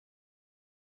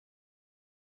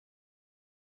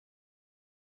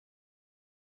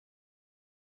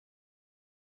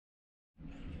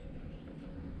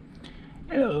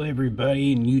Hello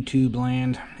everybody in YouTube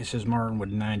land, this is Martin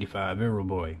with 95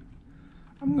 Everboy.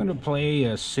 I'm going to play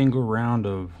a single round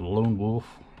of Lone Wolf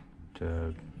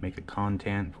to make a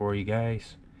content for you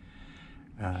guys.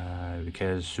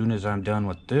 Because as soon as I'm done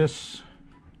with this,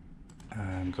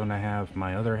 I'm going to have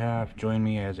my other half join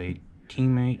me as a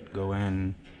teammate, go in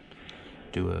and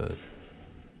do a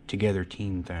together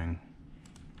team thing.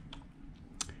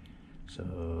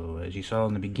 So as you saw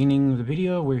in the beginning of the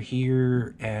video, we're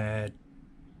here at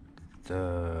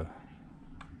the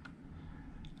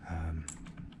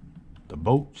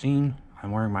boat scene.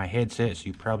 I'm wearing my headset, so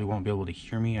you probably won't be able to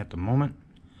hear me at the moment.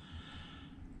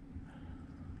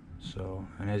 So,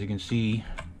 and as you can see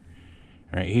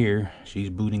right here, she's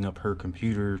booting up her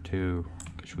computer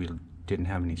because we didn't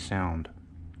have any sound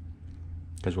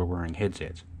because we're wearing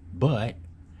headsets, but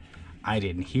I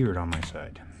didn't hear it on my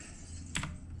side.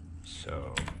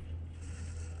 So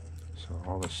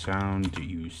all the sound that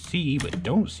you see but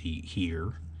don't see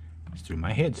here is through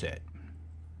my headset,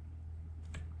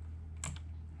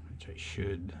 which I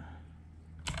should.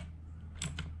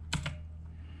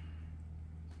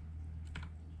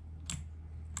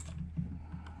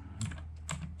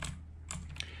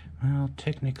 Well,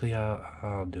 technically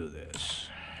I'll do this.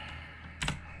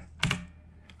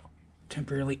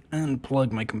 Temporarily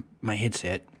unplug my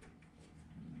headset.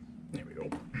 There we go.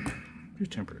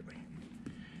 Just temporarily.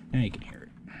 Now you can hear it.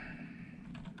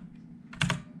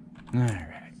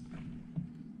 Alright.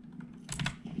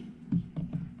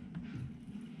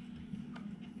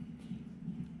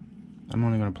 I'm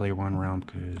only going to play one round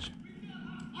because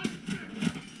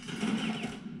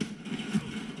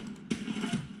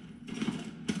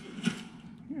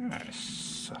I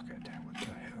suck at that. What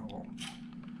the hell?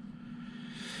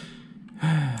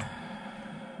 I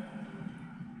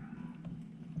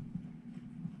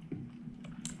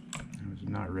was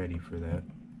not ready for that.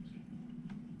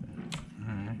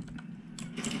 Alright.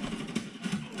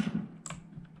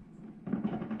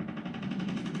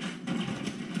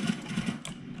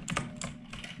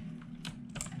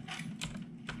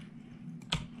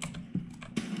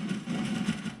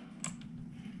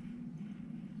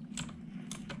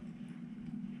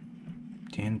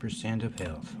 % of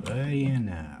health. What do you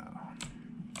know?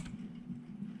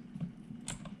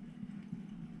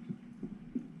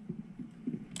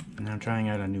 And I'm trying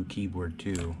out a new keyboard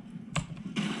too.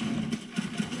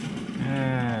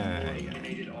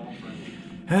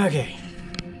 Okay.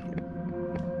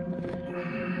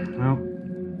 Well,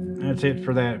 that's it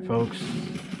for that, folks.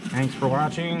 Thanks for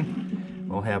watching.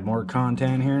 We'll have more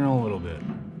content here in a little bit.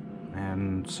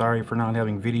 And sorry for not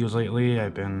having videos lately.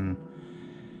 I've been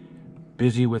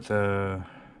busy with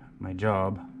my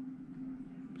job.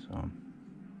 So,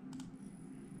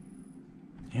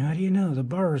 yeah, how do you know? The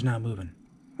bar is not moving.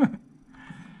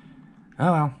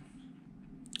 Oh well.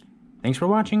 Thanks for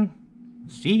watching.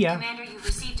 See ya. Commander, you've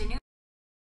received a new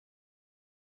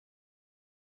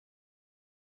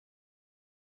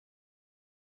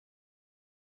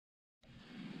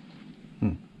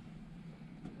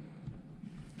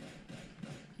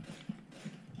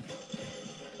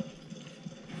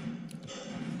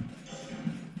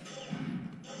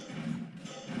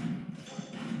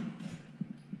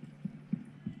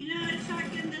You know, that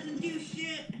shotgun doesn't do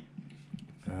shit.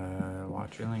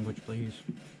 Watch your language, please.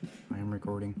 I am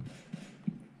recording.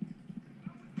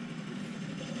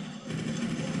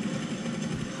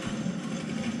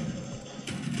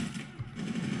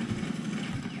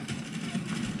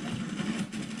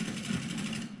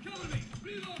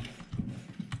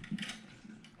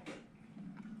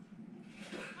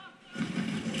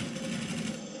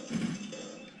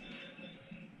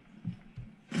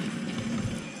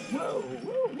 Whoa,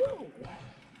 whoa, whoa.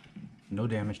 No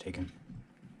damage taken.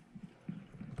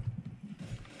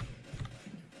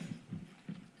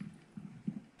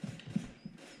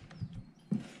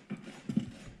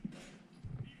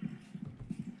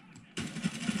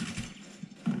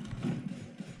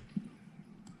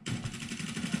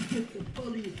 Hit the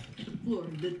buddies hit the floor.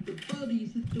 Let the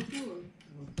buddies hit the floor.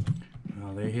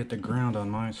 Well, they hit the ground on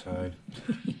my side.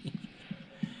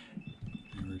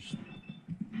 There's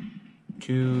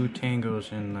 2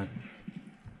 tangos in the...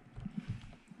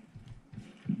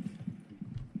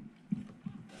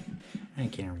 I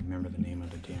can't remember the name of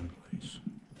the damn place.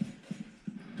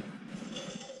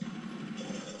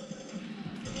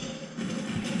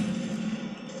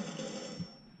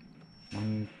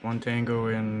 One tango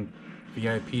in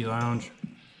VIP lounge.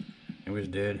 It was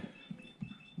dead.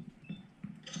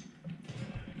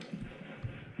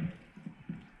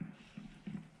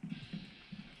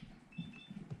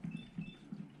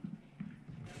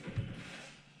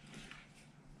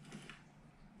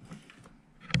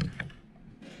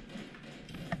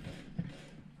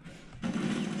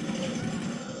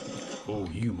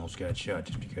 almost got shot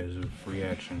just because of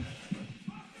reaction.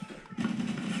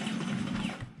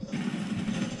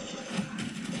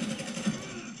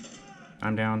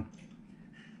 I'm down.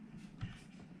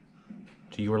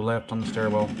 To your left on the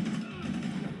stairwell.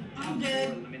 I'm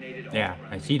dead. Yeah,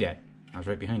 I see that. I was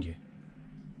right behind you.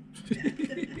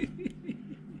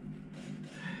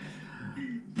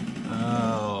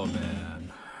 Oh,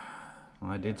 man.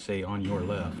 Well, I did say on your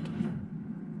left.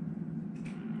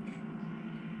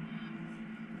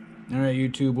 Alright,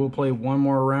 YouTube, we'll play one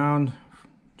more round.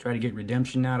 Try to get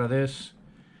redemption out of this.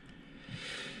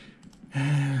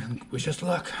 Wish us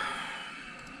luck.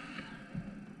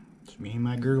 It's me and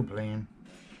my girl playing.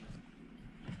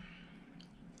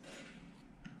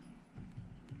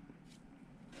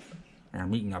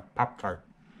 I'm eating a Pop-Tart.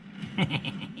 Because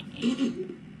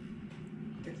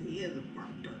he is a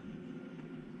Pop-Tart.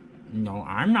 No,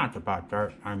 I'm not the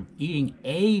Pop-Tart. I'm eating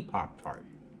a Pop-Tart.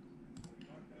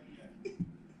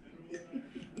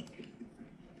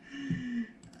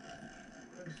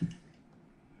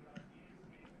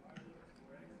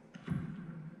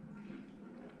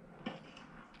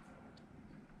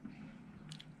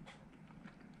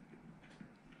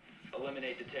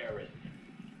 Eliminate the terrorists.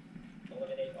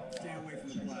 Eliminate all. Stay away from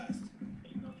the blast.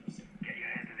 Get your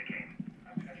hands in the game.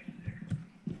 I'm heading there.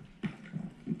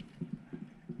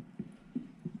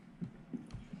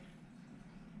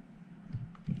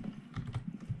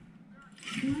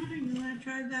 You want to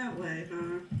try that way,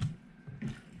 huh?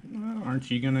 Well, aren't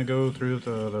you gonna go through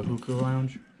the hookah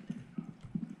lounge?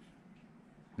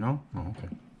 No? Oh, okay.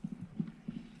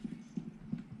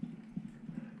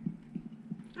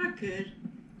 I could.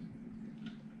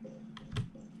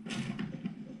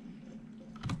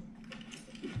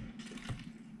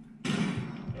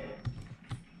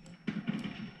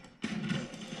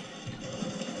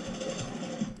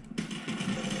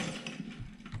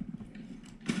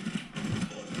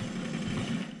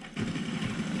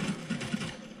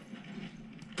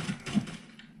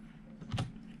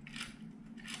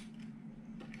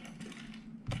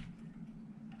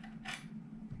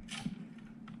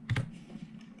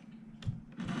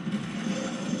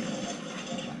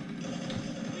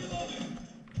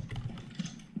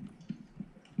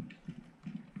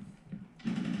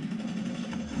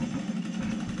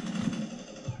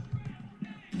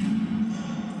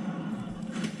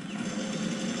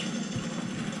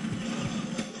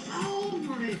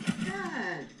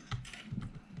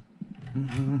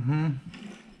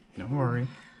 Don't worry.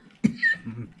 What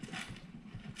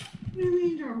do you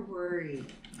mean, don't worry?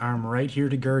 I'm right here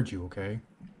to guard you, okay?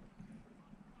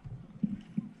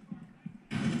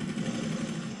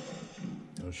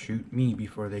 They'll shoot me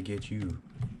before they get you.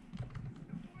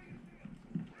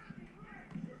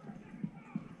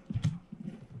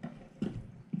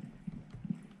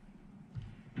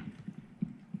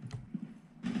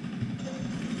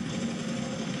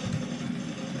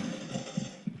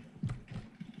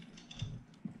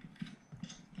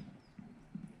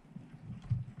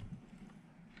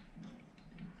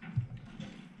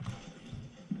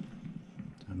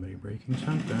 Somebody breaking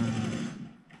something.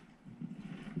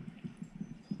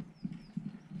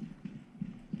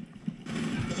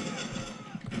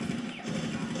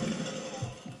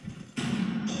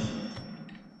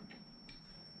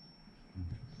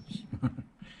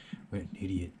 What an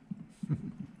idiot.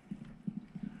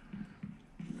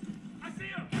 I see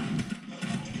him.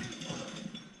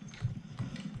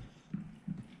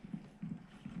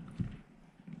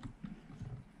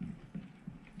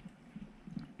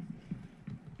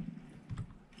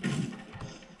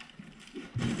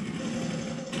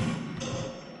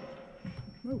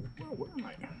 Whoa, where am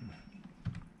I?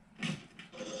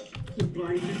 The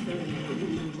blind just doesn't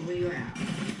remember where you're at.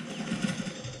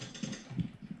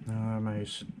 My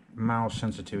mouse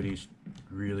sensitivity is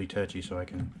really touchy, so I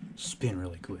can spin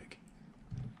really quick.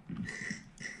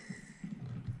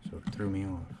 So it threw me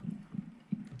off.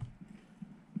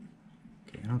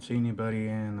 Okay, I don't see anybody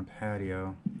in the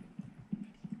patio.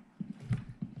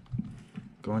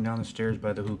 Going down the stairs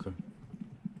by the hookah.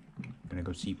 Gonna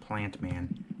go see Plant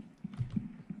Man.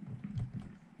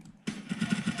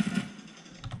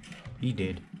 He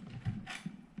did.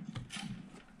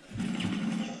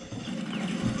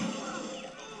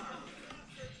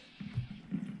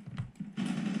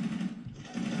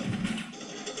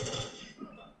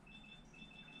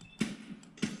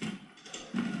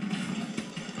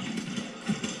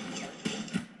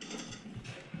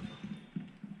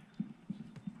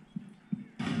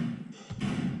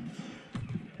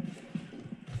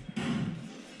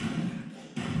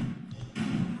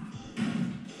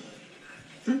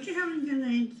 Don't you have any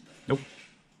grenades? Nope.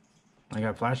 I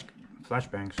got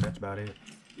flashbangs, that's about it.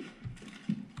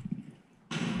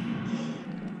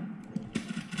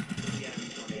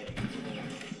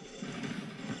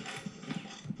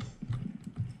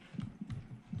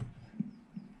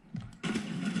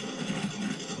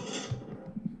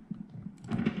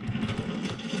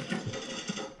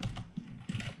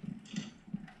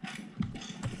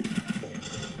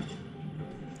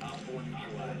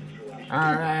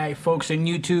 Alright, folks in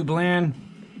YouTube land,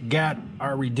 got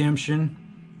our redemption.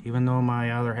 Even though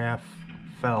my other half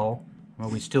fell, well,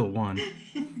 we still won.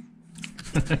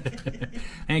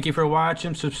 Thank you for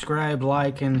watching. Subscribe,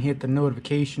 like, and hit the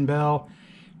notification bell.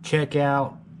 Check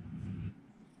out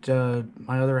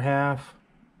my other half.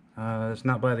 It's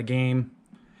not by the game.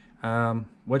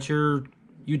 What's your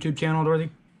YouTube channel,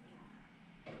 Dorothy?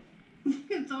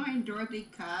 It's only Dorothy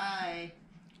Kai.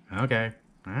 Okay.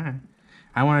 Alright.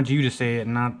 I wanted you to say it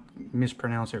and not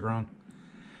mispronounce it wrong.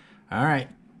 Alright.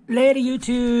 Later,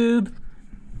 YouTube.